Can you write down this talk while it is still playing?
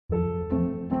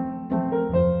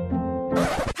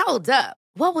Hold up.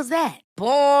 What was that?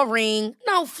 Boring.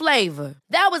 No flavor.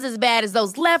 That was as bad as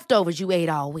those leftovers you ate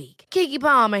all week. Keke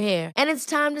Palmer here, and it's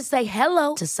time to say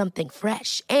hello to something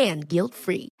fresh and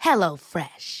guilt-free. Hello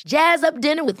Fresh. Jazz up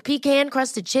dinner with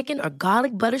pecan-crusted chicken or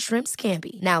garlic butter shrimp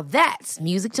scampi. Now that's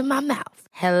music to my mouth.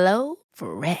 Hello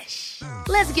Fresh.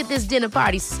 Let's get this dinner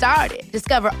party started.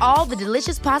 Discover all the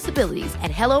delicious possibilities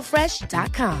at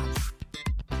hellofresh.com.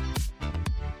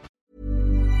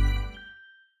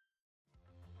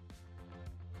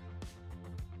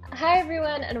 Hi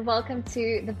everyone, and welcome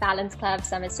to the Balance Club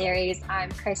Summer Series.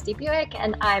 I'm Kirsty Buick,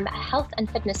 and I'm a health and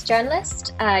fitness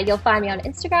journalist. You'll find me on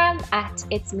Instagram at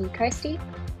It's Me Kirsty.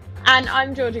 And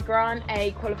I'm Georgia Grant,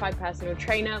 a qualified personal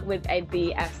trainer with a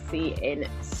BSc in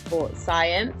sports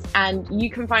science. And you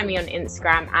can find me on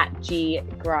Instagram at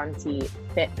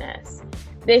ggrantyfitness.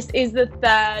 This is the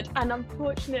third and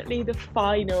unfortunately the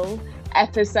final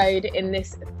episode in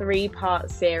this 3-part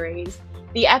series.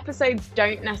 The episodes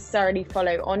don't necessarily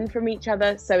follow on from each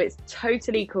other, so it's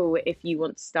totally cool if you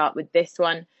want to start with this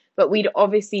one. But we'd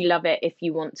obviously love it if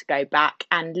you want to go back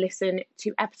and listen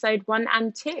to episode 1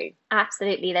 and 2.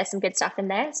 Absolutely, there's some good stuff in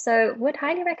there, so would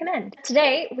highly recommend.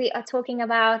 Today we are talking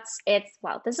about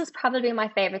this is probably my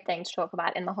favorite thing to talk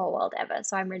about in the whole world ever,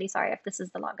 so I'm really sorry if this is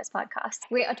the longest podcast.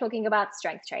 We are talking about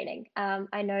strength training.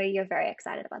 I know you're very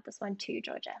excited about this one too,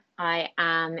 Georgia. I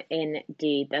am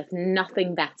indeed. There's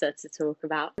nothing better to talk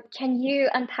about. Can you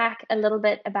unpack a little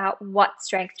bit about what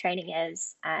strength training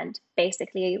is and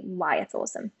basically why it's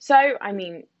awesome? So,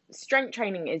 strength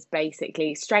training is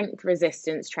basically strength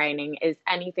resistance training is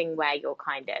anything where you're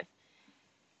kind of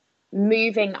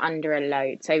moving under a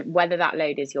load. So whether that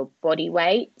load is your body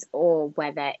weight or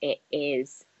whether it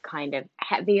is kind of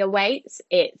heavier weights,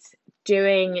 it's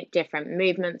doing different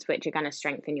movements which are going to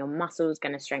strengthen your muscles,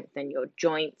 going to strengthen your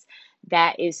joints.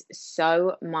 There is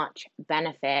so much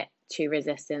benefit to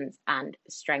resistance and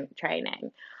strength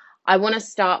training. I want to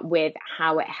start with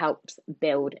how it helps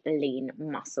build lean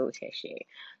muscle tissue,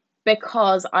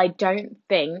 because I don't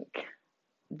think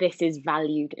this is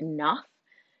valued enough.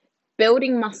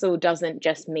 Building muscle doesn't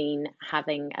just mean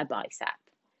having a bicep.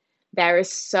 There are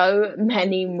so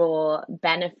many more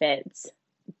benefits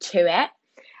to it.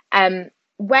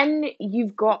 When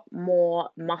you've got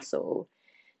more muscle,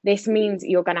 this means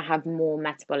you're going to have more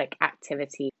metabolic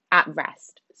activity at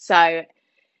rest. So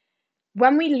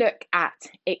when we look at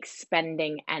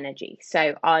expending energy,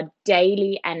 so our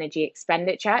daily energy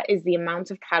expenditure is the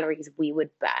amount of calories we would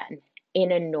burn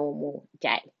in a normal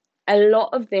day. A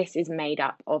lot of this is made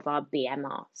up of our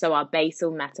BMR, so our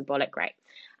basal metabolic rate.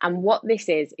 And what this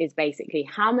is basically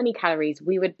how many calories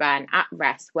we would burn at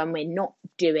rest when we're not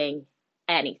doing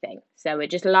anything. So we're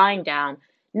just lying down,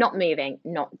 not moving,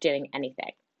 not doing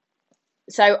anything.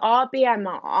 So our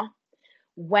BMR,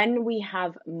 when we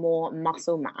have more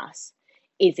muscle mass,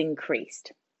 is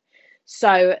increased.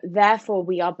 So therefore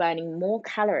we are burning more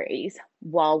calories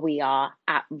while we are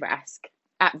at rest.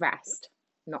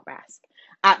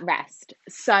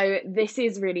 So this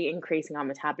is really increasing our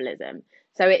metabolism.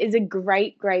 So it is a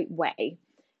great way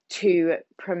to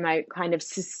promote kind of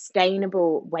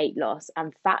sustainable weight loss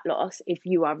and fat loss if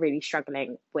you are really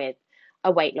struggling with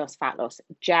a weight loss, fat loss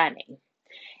journey.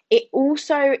 It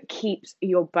also keeps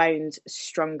your bones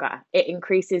stronger. It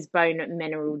increases bone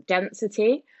mineral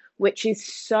density, which is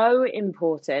so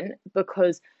important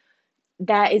because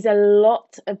there is a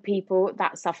lot of people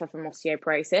that suffer from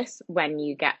osteoporosis when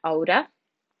you get older.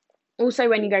 Also,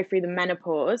 when you go through the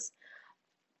menopause,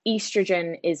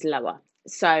 estrogen is lower,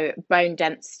 so bone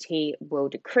density will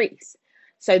decrease.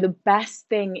 So the best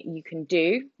thing you can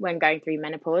do when going through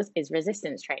menopause is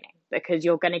resistance training, because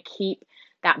you're going to keep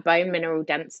that bone mineral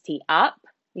density up,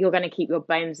 you're going to keep your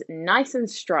bones nice and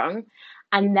strong,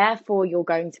 and therefore you're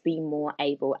going to be more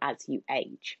able as you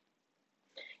age.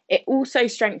 It also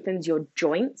strengthens your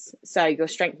joints, so you're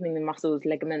strengthening the muscles,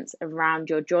 ligaments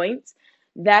around your joints.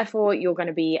 Therefore, you're going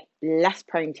to be less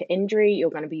prone to injury,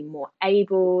 you're going to be more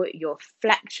able, your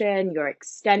flexion, your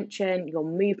extension, your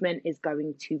movement is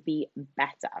going to be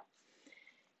better.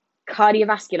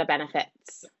 Cardiovascular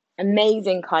benefits.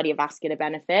 Amazing cardiovascular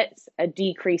benefits, a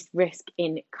decreased risk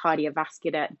in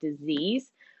cardiovascular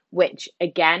disease, which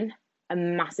again, a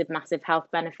massive health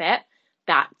benefit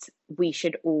that we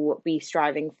should all be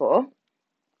striving for.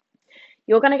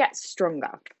 You're going to get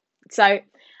stronger. So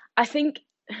I think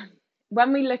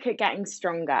when we look at getting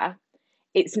stronger,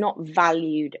 it's not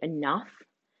valued enough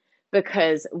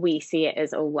because we see it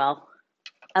as, a lot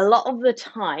of the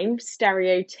time,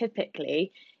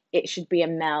 stereotypically, it should be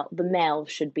the male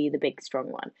should be the big strong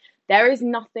one. There is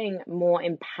nothing more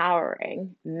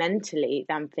empowering mentally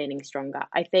than feeling stronger.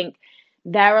 I think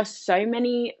There are so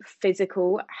many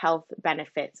physical health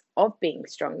benefits of being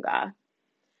stronger.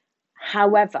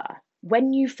 However,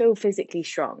 when you feel physically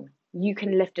strong, you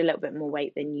can lift a little bit more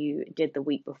weight than you did the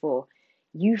week before.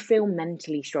 You feel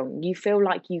mentally strong. You feel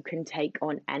like you can take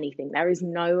on anything. There is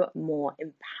no more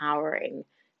empowering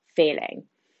feeling.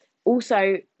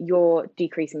 Also, you're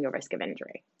decreasing your risk of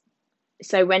injury.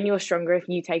 So when you're stronger, if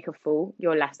you take a fall,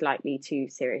 you're less likely to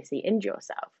seriously injure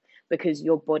yourself because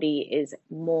your body is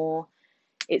more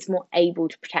able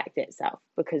to protect itself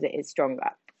because it is stronger.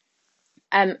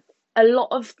 A lot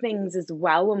of things as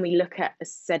well, when we look at a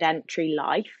sedentary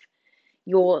life,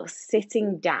 you're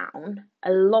sitting down.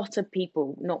 A lot of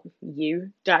people, not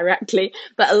you directly,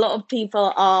 but a lot of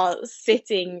people are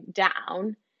sitting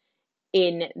down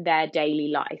in their daily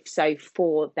life. So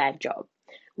for their job,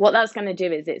 what that's going to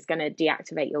do is it's going to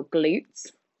deactivate your glutes.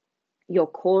 Your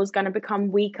core is going to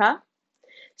become weaker.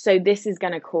 So this is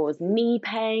going to cause knee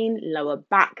pain, lower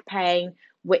back pain,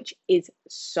 which is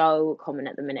so common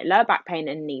at the minute. Lower back pain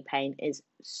and knee pain is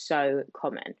so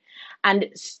common. And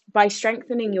by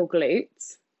strengthening your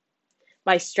glutes,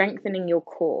 by strengthening your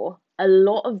core, a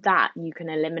lot of that you can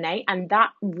eliminate. And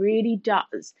that really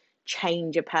does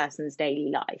change a person's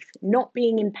daily life. Not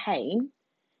being in pain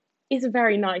is a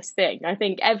very nice thing. I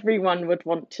think everyone would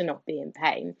want to not be in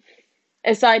pain.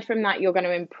 Aside from that, you're going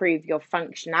to improve your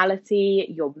functionality,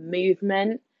 your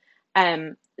movement.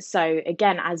 So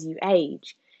again, as you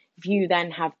age, if you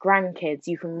then have grandkids,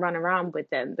 you can run around with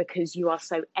them because you are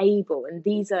so able. And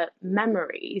these are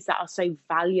memories that are so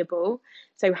valuable.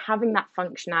 So having that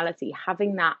functionality,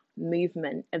 having that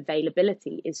movement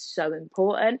availability is so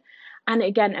important. And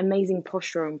again, amazing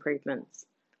postural improvements.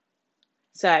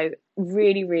 So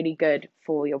really, really good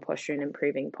for your posture and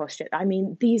improving posture. I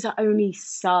mean, these are only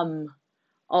some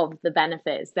of the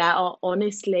benefits. There are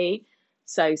honestly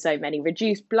so many.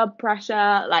 Reduced blood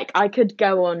pressure. Like, I could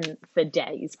go on for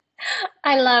days.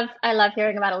 I love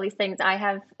hearing about all these things. I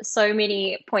have so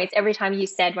many points. Every time you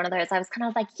said one of those, I was kind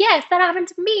of like, yes, that happened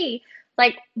to me.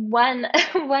 Like one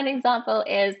one example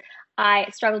is I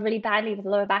struggled really badly with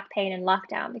lower back pain in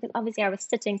lockdown because obviously I was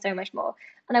sitting so much more.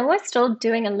 And I was still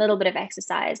doing a little bit of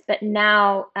exercise, but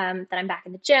now that I'm back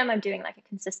in the gym, I'm doing like a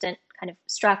consistent kind of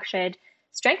structured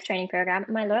strength training program.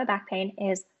 My lower back pain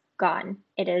is gone.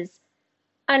 It is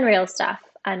unreal stuff.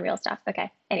 Unreal stuff.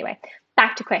 Okay. Anyway,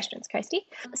 back to questions, Kirsty.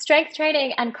 Strength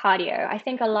training and cardio. I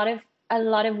think a lot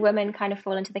of women kind of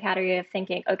fall into the category of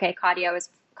thinking, okay, cardio is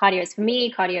for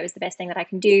me. Cardio is the best thing that I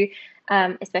can do,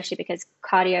 especially because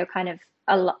cardio kind of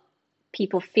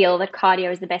people feel that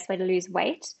cardio is the best way to lose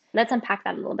weight. Let's unpack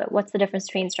that a little bit. What's the difference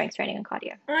between strength training and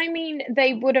cardio? I mean,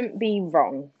 they wouldn't be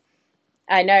wrong.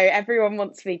 I know everyone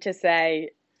wants me to say,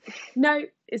 no,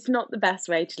 it's not the best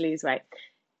way to lose weight.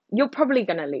 You're probably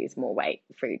going to lose more weight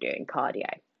through doing cardio.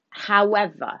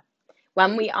 However,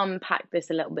 when we unpack this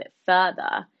a little bit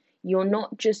further, you're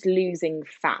not just losing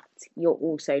fat, you're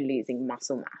also losing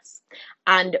muscle mass.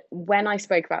 And when I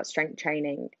spoke about strength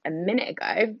training a minute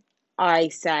ago, I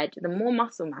said the more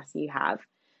muscle mass you have,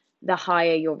 the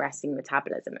higher your resting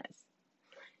metabolism is.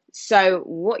 So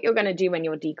what you're going to do when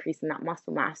you're decreasing that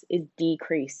muscle mass is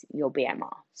decrease your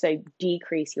BMR. So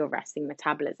decrease your resting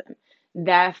metabolism.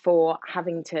 Therefore,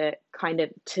 having to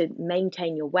to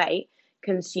maintain your weight,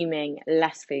 consuming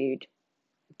less food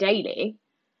daily,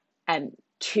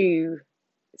 to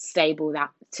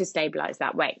stabilize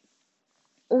that weight.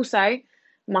 Also,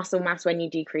 muscle mass, when you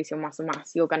decrease your muscle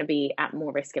mass, you're going to be at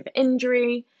more risk of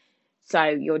injury. So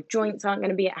your joints aren't going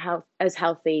to be as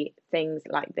healthy, things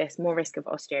like this, more risk of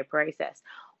osteoporosis.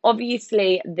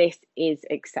 Obviously, this is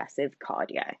excessive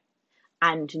cardio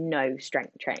and no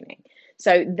strength training.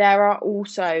 So there are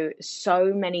also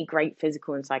so many great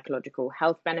physical and psychological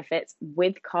health benefits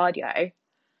with cardio,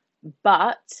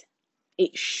 but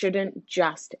it shouldn't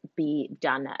just be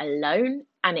done alone,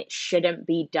 and it shouldn't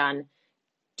be done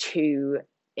to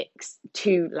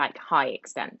like high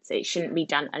extents. It shouldn't be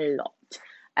done a lot.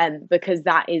 Because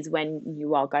that is when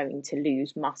you are going to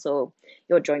lose muscle.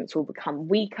 Your joints will become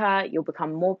weaker, you'll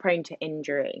become more prone to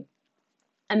injury.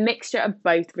 A mixture of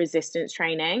both resistance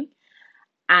training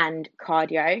and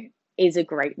cardio is a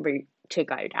great route to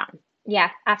go down.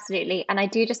 Yeah, absolutely. And I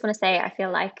do just want to say, I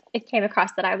feel like it came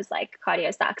across that I was like,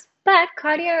 cardio sucks, but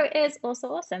cardio is also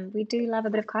awesome. We do love a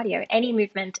bit of cardio. Any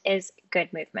movement is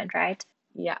good movement, right?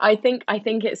 Yeah, I think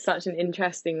it's such an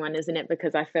interesting one, isn't it?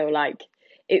 Because I feel like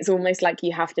it's almost like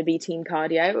you have to be team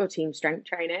cardio or team strength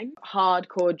training.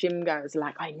 Hardcore gym goers are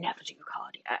like, I never do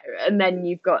cardio. And then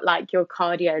you've got like your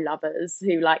cardio lovers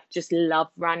who like just love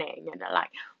running and are like,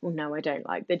 well, no, I don't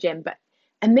like the gym. But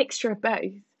a mixture of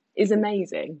both is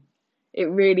amazing. It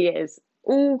really is.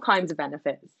 All kinds of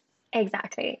benefits.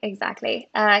 Exactly.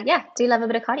 Yeah, do love a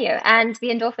bit of cardio. And the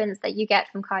endorphins that you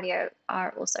get from cardio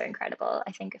are also incredible.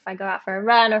 I think if I go out for a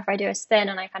run or if I do a spin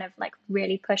and I kind of like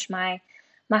really push my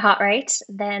heart rate,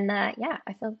 then yeah,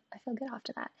 I feel good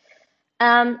after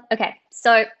that. Okay,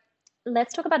 so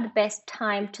let's talk about the best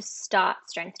time to start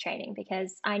strength training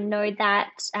because I know that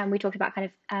we talked about kind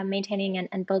of maintaining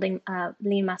and building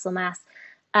lean muscle mass.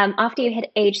 After you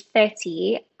hit age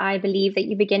 30, I believe that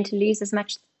you begin to lose as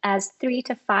much as 3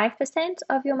 to 5%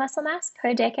 of your muscle mass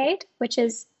per decade, which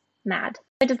is mad.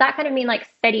 So does that kind of mean like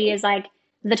 30 is like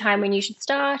the time when you should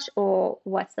start, or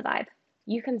what's the vibe?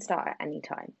 You can start at any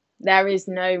time. There is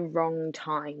no wrong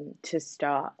time to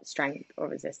start strength or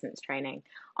resistance training.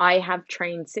 I have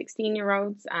trained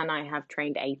 16-year-olds and I have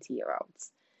trained 80-year-olds.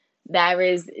 There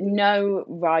is no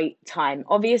right time.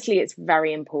 Obviously, it's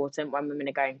very important when women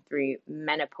are going through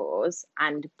menopause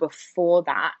and before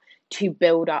that to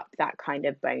build up that kind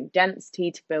of bone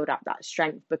density, to build up that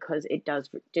strength, because it does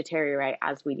deteriorate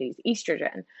as we lose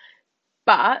estrogen.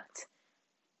 But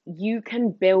you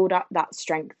can build up that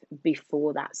strength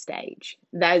before that stage.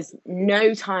 There's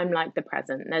no time like the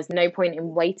present. There's no point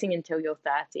in waiting until you're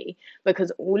 30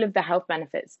 because all of the health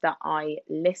benefits that I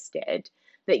listed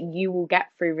that you will get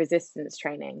through resistance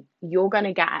training, you're going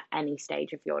to get at any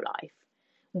stage of your life.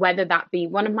 Whether that be,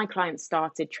 one of my clients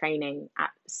started training at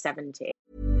 70.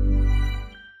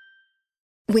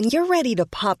 When you're ready to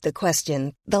pop the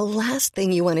question, the last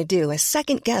thing you want to do is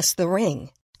second guess the ring.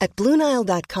 At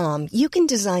BlueNile.com, you can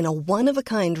design a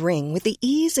one-of-a-kind ring with the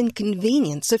ease and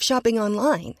convenience of shopping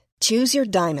online. Choose your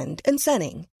diamond and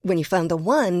setting. When you find the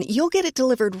one, you'll get it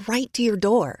delivered right to your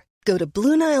door. Go to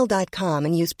BlueNile.com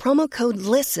and use promo code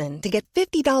LISTEN to get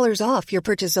 $50 off your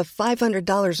purchase of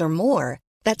 $500 or more.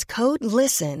 That's code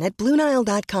LISTEN at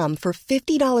BlueNile.com for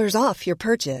 $50 off your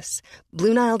purchase.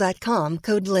 BlueNile.com,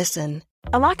 code LISTEN.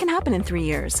 A lot can happen in 3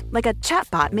 years, like a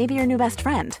chatbot may be your new best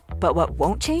friend. But what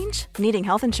won't change? Needing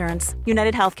health insurance.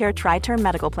 United Healthcare Tri-Term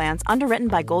Medical Plans, underwritten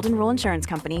by Golden Rule Insurance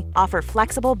Company, offer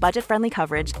flexible, budget-friendly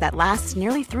coverage that lasts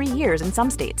nearly 3 years in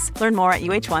some states. Learn more at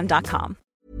uh1.com.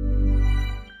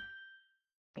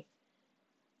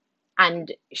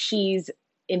 And she's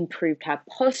improved her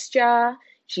posture.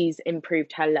 She's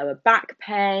improved her lower back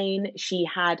pain. She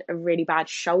had a really bad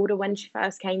shoulder when she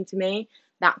first came to me.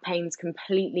 That pain's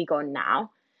completely gone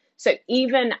now. So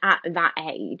even at that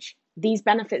age, these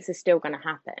benefits are still going to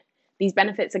happen. These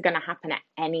benefits are going to happen at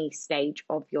any stage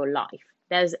of your life.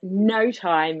 There's no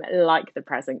time like the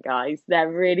present, guys.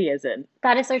 There really isn't.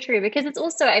 That is so true because it's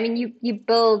also, I mean, you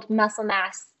build muscle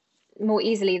mass more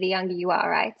easily the younger you are,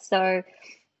 right? So,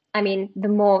 I mean, the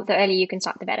earlier you can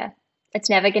start, the better. It's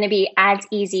never going to be as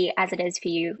easy as it is for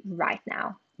you right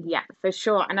now. Yeah, for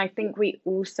sure. And I think we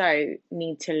also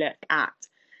need to look at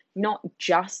not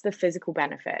just the physical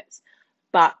benefits,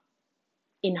 but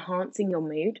enhancing your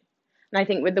mood. And I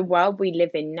think with the world we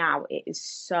live in now, it is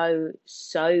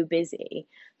so busy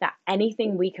that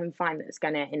anything we can find that's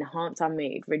going to enhance our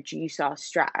mood, reduce our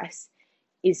stress,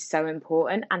 is so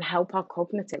important and help our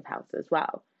cognitive health as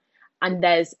well. And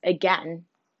there's, again,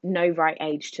 no right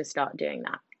age to start doing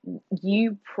that.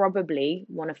 You probably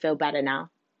want to feel better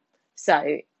now.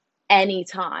 So any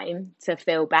time to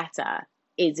feel better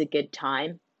is a good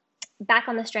time. Back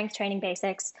on the strength training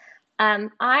basics.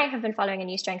 I have been following a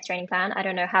new strength training plan. I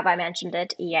don't know, have I mentioned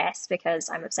it? Yes,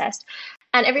 because I'm obsessed.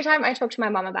 And every time I talk to my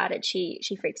mom about it, she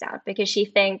freaks out because she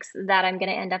thinks that I'm going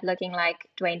to end up looking like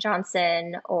Dwayne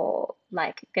Johnson or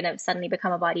like going to suddenly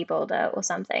become a bodybuilder or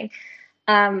something.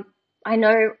 I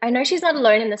know she's not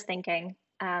alone in this thinking.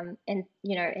 In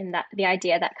that the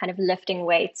idea that kind of lifting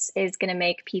weights is going to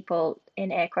make people,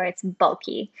 in air quotes,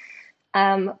 bulky.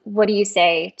 What do you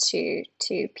say to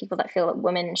people that feel that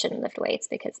women shouldn't lift weights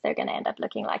because they're going to end up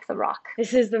looking like The Rock?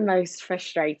 This is the most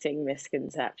frustrating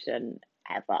misconception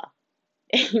ever.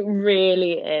 It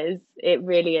really is. It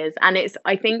really is. And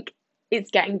I think it's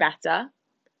getting better.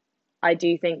 I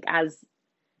do think as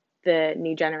the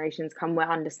new generations come, we're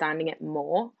understanding it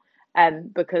more.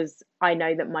 Because I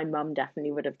know that my mum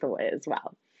definitely would have thought it as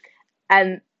well.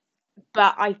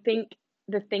 But I think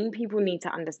the thing people need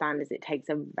to understand is it takes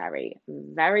a very,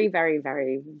 very, very,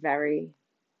 very, very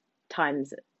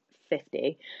times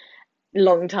 50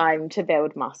 long time to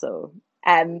build muscle.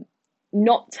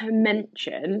 Not to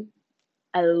mention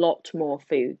a lot more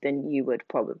food than you would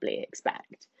probably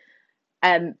expect.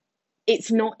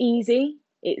 It's not easy.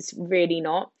 It's really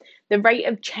not. The rate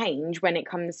of change when it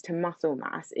comes to muscle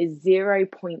mass is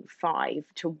 0.5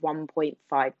 to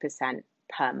 1.5%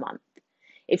 per month.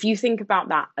 If you think about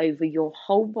that over your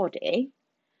whole body,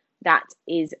 that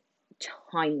is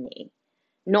tiny.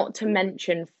 not to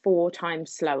mention 4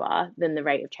 times slower than the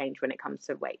rate of change when it comes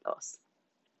to weight loss.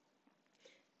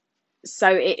 So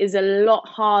it is a lot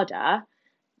harder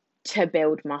to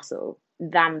build muscle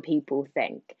than people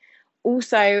think.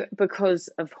 Also, because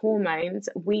of hormones,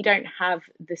 we don't have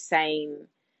the same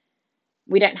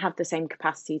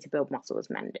capacity to build muscle as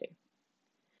men do.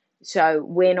 So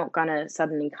we're not gonna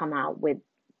suddenly come out with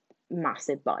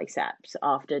massive biceps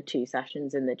after 2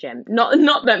 sessions in the gym.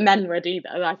 Not that men would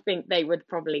either. I think they would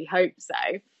probably hope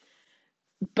so.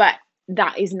 But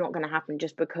that is not going to happen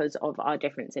just because of our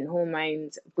difference in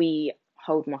hormones. We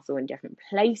hold muscle in different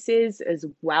places as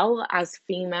well as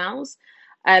females.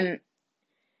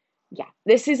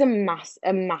 This is a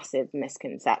massive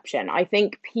misconception. I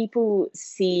think people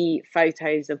see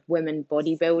photos of women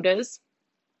bodybuilders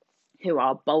who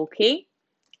are bulky,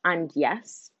 and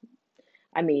yes,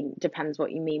 I mean, depends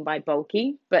what you mean by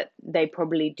bulky, but they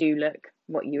probably do look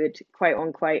what you would quote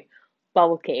unquote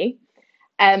bulky.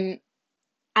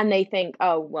 And they think,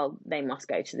 oh, well, they must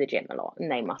go to the gym a lot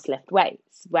and they must lift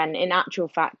weights. When in actual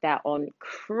fact, they're on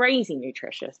crazy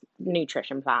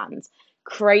nutrition plans,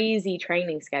 crazy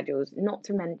training schedules, not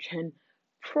to mention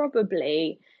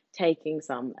probably taking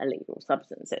some illegal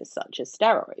substances such as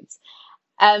steroids.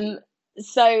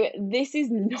 So this is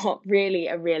not really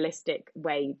a realistic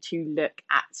way to look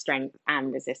at strength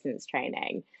and resistance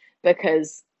training,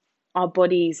 because our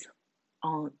bodies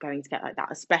aren't going to get like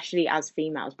that, especially as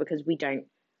females, because we don't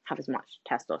have as much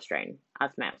testosterone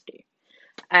as males do.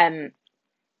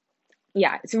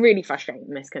 It's a really frustrating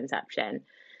misconception,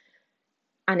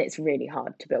 and it's really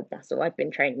hard to build muscle. I've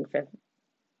been training for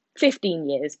 15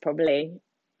 years probably,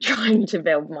 trying to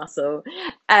build muscle,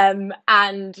 and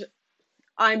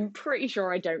I'm pretty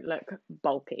sure I don't look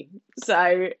bulky.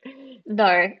 So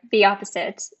no, the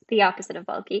opposite of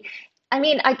bulky. I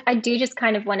mean, I do just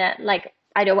kind of want to, like,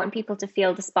 I don't want people to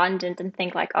feel despondent and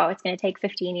think like, oh, it's going to take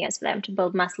 15 years for them to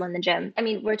build muscle in the gym. I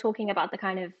mean, we're talking about the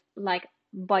kind of like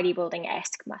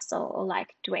bodybuilding-esque muscle, or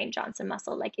like Dwayne Johnson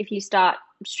muscle. Like if you start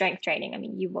strength training, I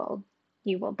mean, you will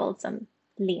build some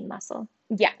lean muscle.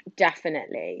 Yeah,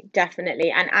 definitely.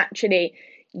 And actually,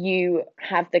 you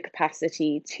have the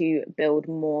capacity to build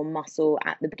more muscle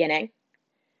at the beginning.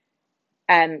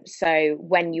 So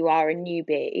when you are a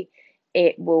newbie,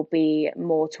 it will be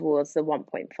more towards the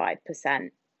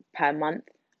 1.5% per month.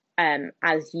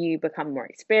 As you become more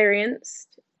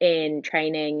experienced in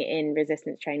training, in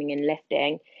resistance training, in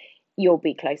lifting, you'll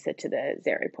be closer to the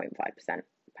 0.5%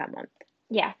 per month.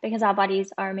 Yeah, because our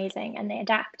bodies are amazing and they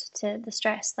adapt to the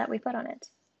stress that we put on it,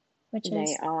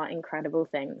 they are incredible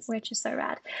things. Which is so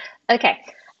rad. Okay.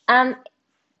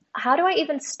 How do I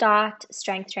even start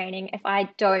strength training if I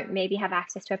don't maybe have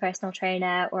access to a personal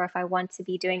trainer, or if I want to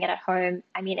be doing it at home?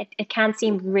 I mean, it can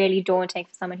seem really daunting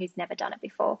for someone who's never done it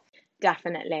before.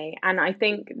 Definitely. And I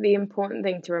think the important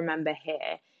thing to remember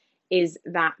here is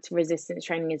that resistance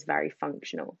training is very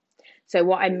functional. So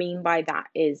what I mean by that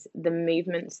is the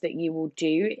movements that you will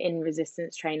do in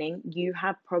resistance training, you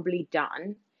have probably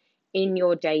done in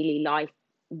your daily life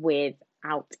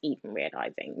without even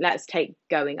realizing. Let's take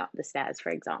going up the stairs, for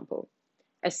example.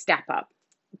 A step up,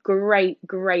 great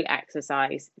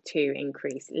exercise to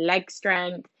increase leg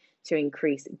strength, to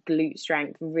increase glute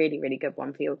strength, really good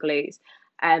one for your glutes.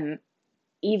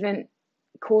 Even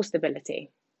core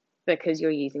stability, because you're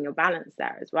using your balance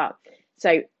there as well.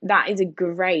 So that is a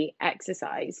great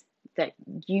exercise that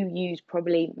you use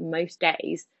probably most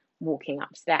days walking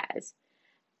upstairs.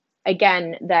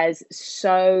 Again, there's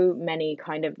so many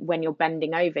kind of, when you're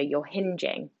bending over, you're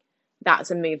hinging.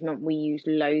 That's a movement we use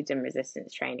loads in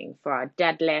resistance training for our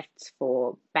deadlifts,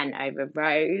 for bent over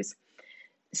rows.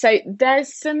 So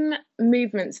there's some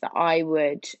movements that I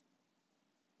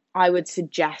would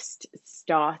suggest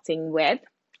starting with,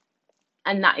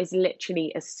 and that is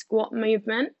literally a squat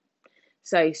movement.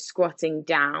 So squatting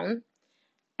down,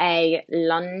 a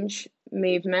lunge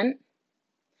movement,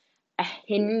 a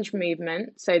hinge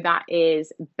movement, so that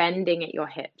is bending at your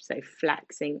hips, so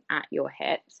flexing at your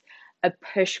hips, a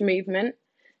push movement,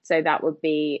 so that would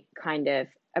be kind of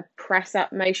a press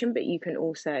up motion, but you can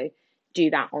also do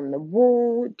that on the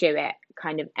wall, do it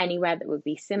kind of anywhere that would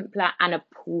be simpler, and a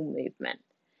pull movement.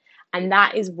 And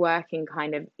that is working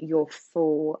kind of your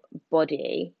full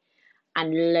body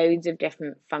and loads of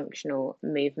different functional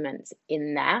movements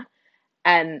in there.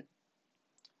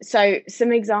 So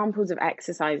some examples of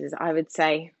exercises, I would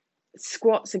say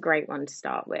squat's a great one to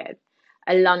start with.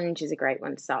 A lunge is a great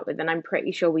one to start with. And I'm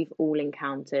pretty sure we've all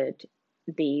encountered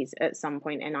these at some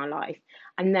point in our life.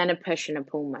 And then a push and a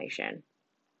pull motion.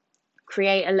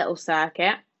 Create a little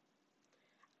circuit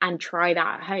and try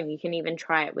that at home. You can even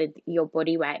try it with your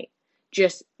body weight.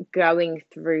 just going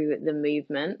through the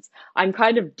movements. I'm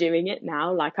kind of doing it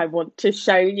now, like I want to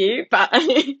show you, but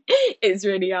it's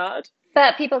really hard.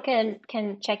 But people can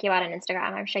check you out on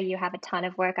Instagram. I'm sure you have a ton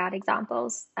of workout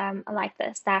examples like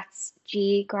this. That's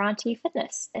G Grantee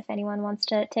Fitness, if anyone wants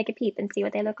to take a peep and see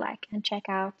what they look like, and check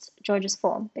out Georgia's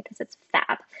form because it's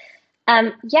fab.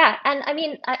 Yeah, and I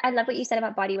mean, I love what you said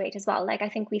about body weight as well. Like, I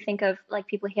think we think of, like,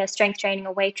 people hear strength training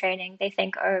or weight training, they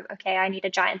think, oh, okay, I need a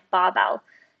giant barbell,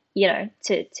 you know,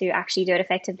 to actually do it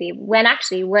effectively. When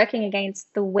actually working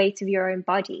against the weight of your own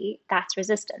body, that's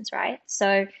resistance, right?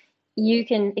 So you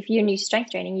can, if you're new to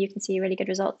strength training, you can see really good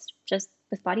results just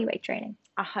with body weight training.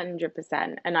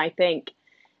 100%. And I think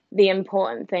the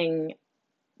important thing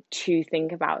to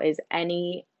think about is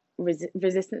any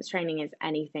resistance training is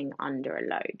anything under a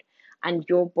load, and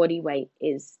your body weight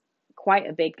is quite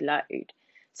a big load.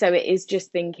 So it is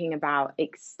just thinking about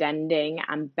extending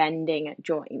and bending at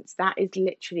joints. That is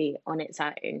literally on its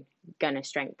own going to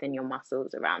strengthen your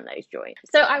muscles around those joints.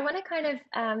 So I want to kind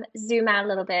of zoom out a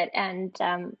little bit. And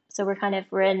so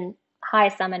we're in high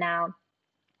summer now,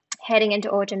 heading into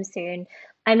autumn soon.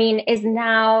 I mean, is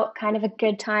now kind of a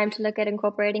good time to look at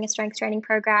incorporating a strength training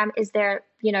program? Is there,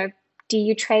 you know, do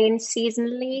you train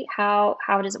seasonally? How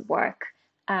does it work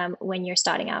when you're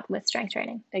starting out with strength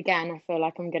training? Again, I feel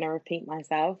like I'm going to repeat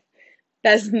myself.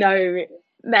 There's no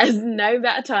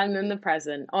better time than the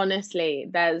present.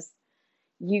 Honestly,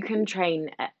 you can train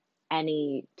at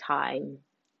any time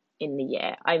in the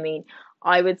year. I mean,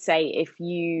 I would say if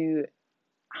you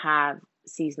have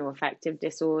seasonal affective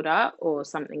disorder or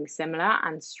something similar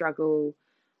and struggle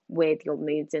with your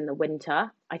moods in the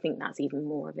winter, I think that's even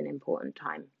more of an important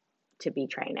time to be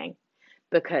training,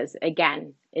 because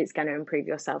again, it's going to improve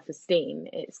your self-esteem,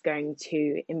 it's going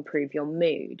to improve your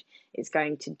mood, it's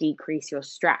going to decrease your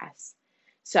stress.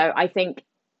 So I think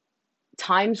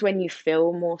times when you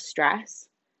feel more stress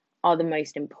are the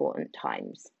most important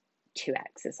times to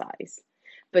exercise,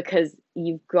 because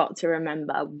you've got to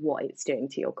remember what it's doing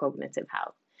to your cognitive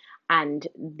health and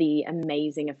the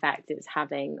amazing effect it's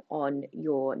having on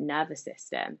your nervous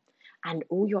system and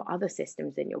all your other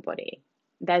systems in your body.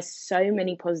 There's so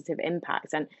many positive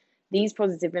impacts, and these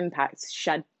positive impacts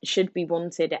should be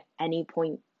wanted at any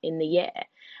point in the year.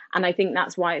 And I think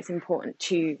that's why it's important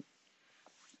to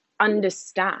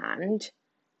understand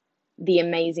the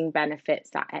amazing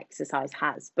benefits that exercise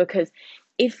has, because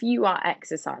if you are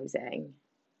exercising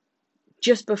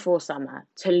just before summer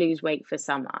to lose weight for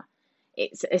summer,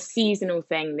 it's a seasonal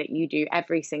thing that you do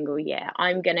every single year.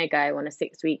 I'm going to go on a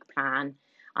 6-week plan.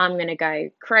 I'm going to go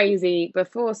crazy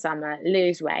before summer,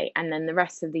 lose weight, and then the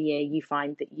rest of the year you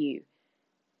find that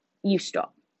you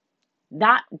stop.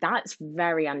 That's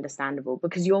very understandable,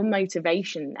 because your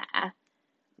motivation there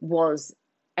was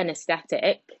an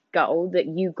aesthetic goal that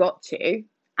you got to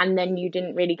and then you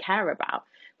didn't really care about,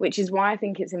 which is why I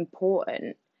think it's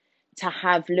important to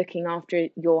have looking after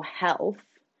your health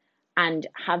and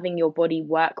having your body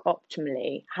work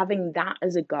optimally, having that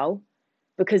as a goal,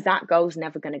 because that goal's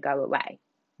never going to go away.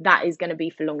 That is going to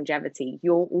be for longevity.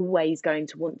 You're always going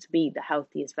to want to be the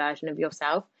healthiest version of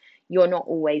yourself. You're not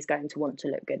always going to want to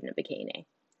look good in a bikini.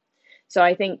 So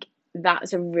I think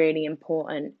that's a really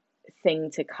important thing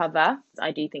to cover.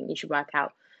 I do think you should work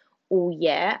out all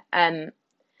year.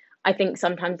 I think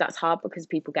sometimes that's hard because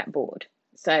people get bored.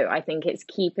 So I think it's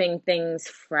keeping things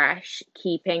fresh,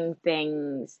 keeping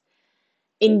things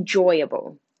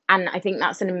enjoyable. And I think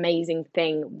that's an amazing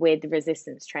thing with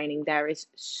resistance training. There is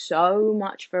so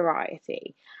much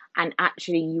variety, and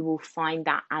actually you will find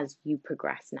that as you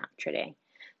progress naturally,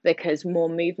 because more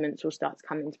movements will start to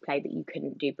come into play that you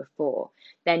couldn't do before.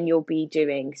 Then you'll be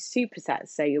doing supersets,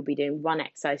 so you'll be doing one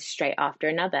exercise straight after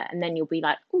another, and then you'll be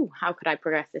like, oh, how could I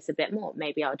progress this a bit more?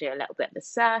 Maybe I'll do a little bit of the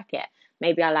circuit,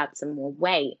 maybe I'll add some more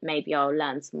weight, maybe I'll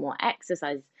learn some more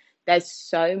exercises. There's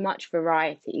so much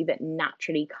variety that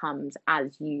naturally comes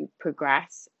as you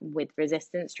progress with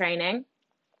resistance training.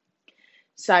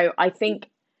 So I think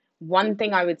one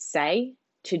thing I would say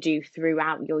to do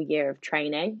throughout your year of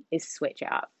training is switch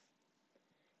it up.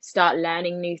 Start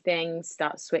learning new things,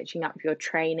 start switching up your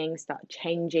training, start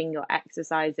changing your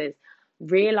exercises.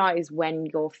 Realize when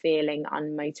you're feeling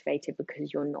unmotivated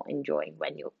because you're not enjoying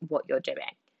what you're doing,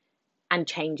 and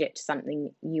change it to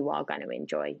something you are going to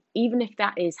enjoy, even if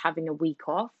that is having a week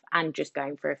off and just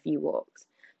going for a few walks,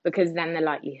 because then the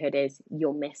likelihood is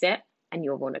you'll miss it and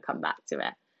you'll want to come back to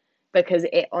it, because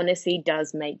it honestly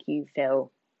does make you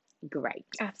feel great.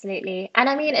 Absolutely. And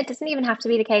I mean, it doesn't even have to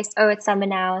be the case, oh, it's summer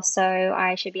now, so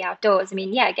I should be outdoors. I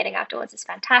mean, yeah, getting outdoors is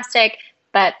fantastic,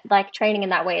 but like training in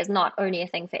that way is not only a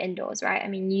thing for indoors, right? I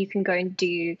mean, you can go and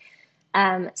do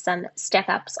some step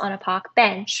ups on a park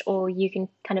bench, or you can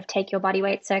kind of take your body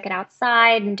weight circuit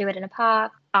outside and do it in a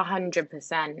park.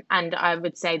 100%. And I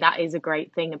would say that is a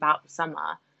great thing about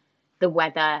summer. The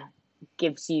weather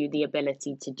gives you the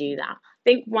ability to do that. I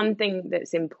think one thing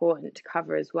that's important to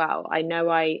cover as well, I know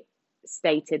I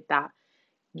stated that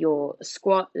your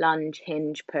squat, lunge,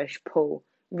 hinge, push, pull,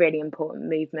 really important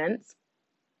movements.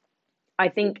 I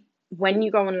think when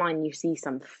you go online, you see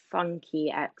some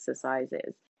funky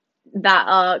exercises that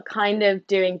are kind of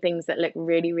doing things that look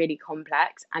really, really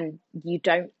complex, and you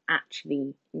don't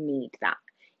actually need that.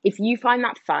 If you find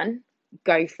that fun,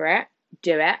 go for it,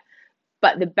 do it.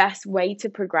 But the best way to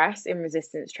progress in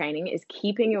resistance training is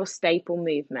keeping your staple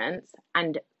movements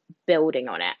and building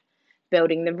on it,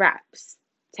 building the reps,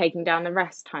 taking down the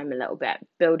rest time a little bit,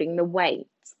 building the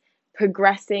weights,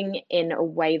 progressing in a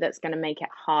way that's going to make it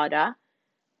harder,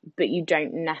 but you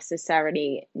don't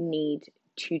necessarily need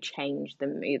to change the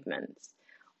movements.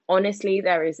 Honestly,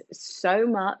 there is so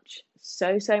much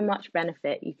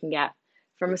benefit you can get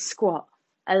from a squat,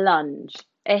 a lunge,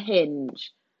 a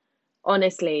hinge.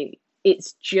 Honestly,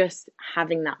 it's just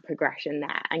having that progression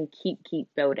there and keep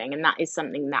building. And that is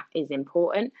something that is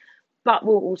important, but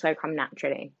will also come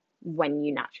naturally when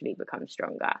you naturally become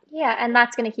stronger. Yeah, and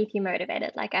that's going to keep you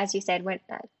motivated. Like, as you said, when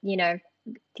the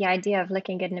idea of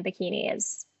looking good in a bikini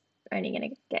is only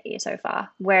going to get you so far.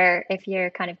 Where if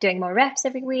you're kind of doing more reps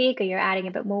every week, or you're adding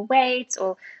a bit more weight,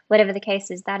 or whatever the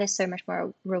case is, that is so much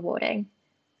more rewarding.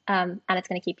 And it's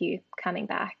going to keep you coming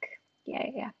back.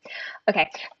 Yeah. Okay.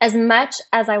 As much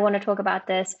as I want to talk about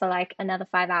this for like another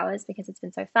 5 hours because it's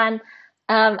been so fun,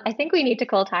 I think we need to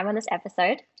call time on this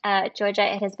episode. Georgia,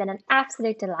 it has been an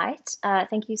absolute delight.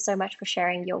 Thank you so much for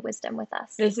sharing your wisdom with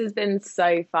us. This has been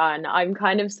so fun. I'm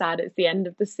kind of sad it's the end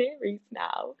of the series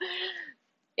now.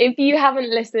 If you haven't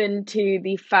listened to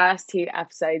the first 2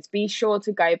 episodes, be sure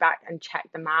to go back and check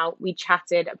them out. We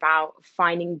chatted about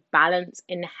finding balance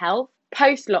in health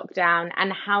post-lockdown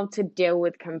and how to deal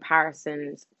with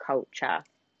comparisons culture.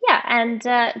 Yeah, and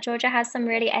Georgia has some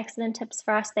really excellent tips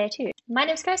for us there too. My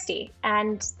name's Kirsty,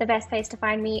 and the best place to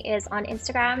find me is on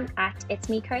Instagram at It's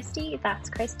Me Kirsty. That's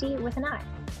Kirsty with an I.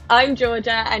 I'm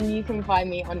Georgia, and you can find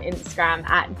me on Instagram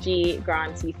at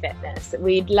 @GGrantyFitness.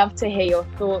 We'd love to hear your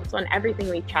thoughts on everything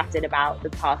we've chatted about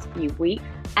the past few weeks,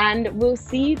 and we'll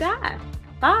see you there.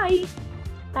 Bye.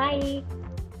 Bye.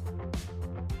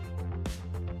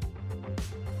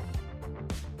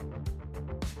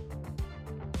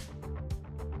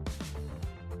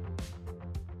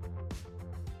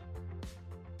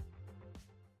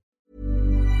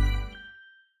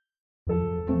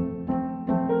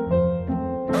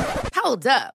 Hold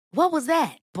up. What was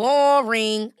that?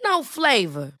 Boring. No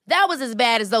flavor. That was as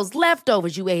bad as those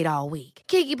leftovers you ate all week.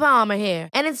 Keke Palmer here,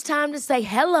 and it's time to say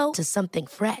hello to something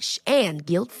fresh and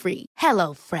guilt-free.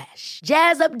 HelloFresh.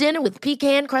 Jazz up dinner with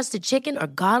pecan-crusted chicken or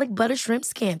garlic butter shrimp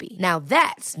scampi. Now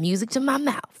that's music to my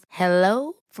mouth.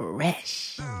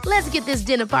 HelloFresh. Let's get this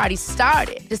dinner party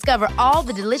started. Discover all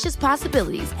the delicious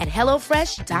possibilities at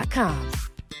HelloFresh.com.